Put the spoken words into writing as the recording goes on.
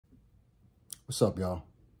What's up, y'all?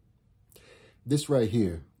 This right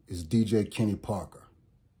here is DJ Kenny Parker.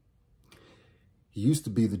 He used to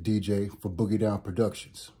be the DJ for Boogie Down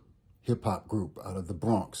Productions, hip-hop group out of the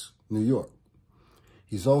Bronx, New York.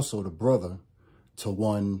 He's also the brother to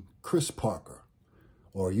one Chris Parker,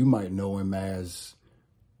 or you might know him as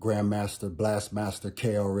Grandmaster Blastmaster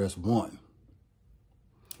KRS-One.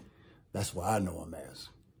 That's what I know him as.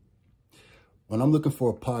 When I'm looking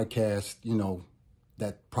for a podcast,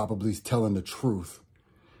 that probably is telling the truth,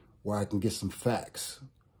 where I can get some facts,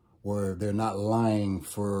 where they're not lying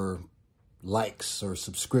for likes or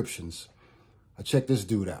subscriptions, I check this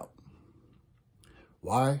dude out.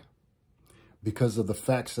 Why? Because of the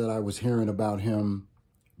facts that I was hearing about him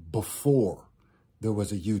before there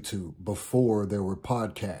was a YouTube, before there were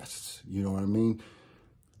podcasts. You know what I mean?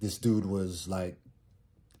 This dude was like,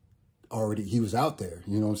 already, he was out there.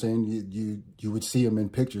 You know what I'm saying? You would see him in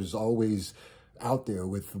pictures, always out there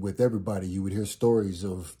with everybody. You would hear stories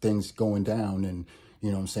of things going down and, you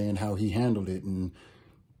know what I'm saying, how he handled it. And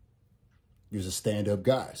he was a stand-up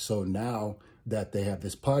guy. So now that they have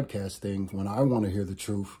this podcast thing, when I want to hear the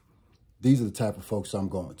truth, these are the type of folks I'm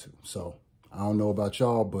going to. So I don't know about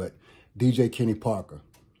y'all, but DJ Kenny Parker,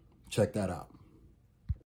 check that out.